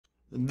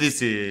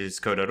This is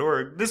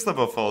Code.org. This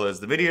level follows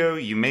the video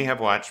you may have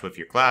watched with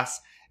your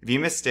class. If you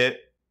missed it,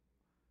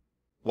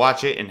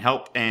 watch it and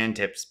help and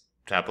tips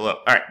tab below.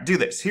 Alright, do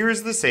this. Here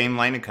is the same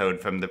line of code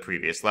from the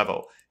previous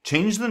level.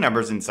 Change the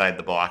numbers inside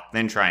the block,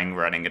 then try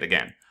running it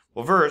again.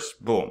 Well,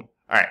 first, boom.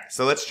 Alright,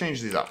 so let's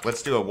change these up.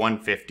 Let's do a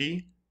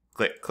 150.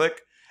 Click,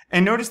 click.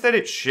 And notice that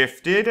it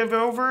shifted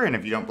over, and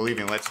if you don't believe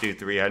me, let's do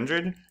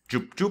 300.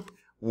 Joop, joop.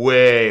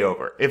 Way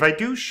over. If I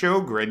do show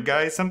grid,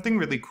 guys, something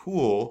really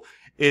cool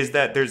is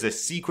that there's a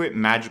secret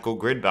magical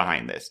grid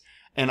behind this.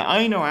 And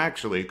I know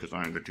actually, because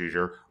I'm the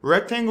teacher,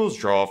 rectangles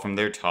draw from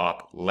their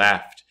top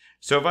left.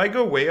 So if I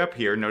go way up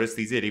here, notice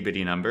these itty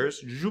bitty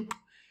numbers, zoop,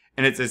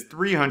 and it says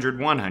 300,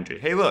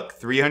 100. Hey look,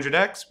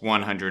 300x,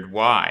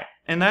 100y.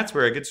 And that's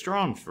where it gets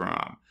drawn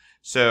from.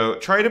 So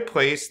try to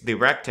place the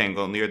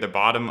rectangle near the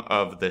bottom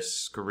of the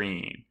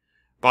screen.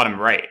 Bottom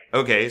right.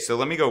 Okay, so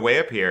let me go way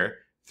up here.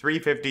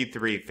 350,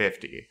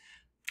 350.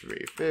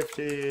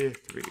 350,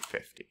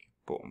 350.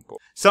 Boom, boom.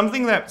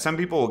 Something that some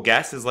people will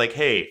guess is like,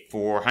 hey,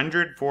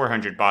 400,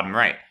 400, bottom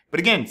right. But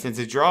again, since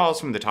it draws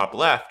from the top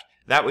left,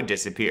 that would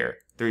disappear.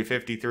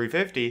 350,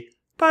 350.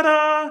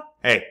 Ta-da!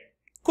 Hey,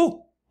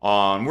 cool.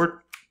 Onward.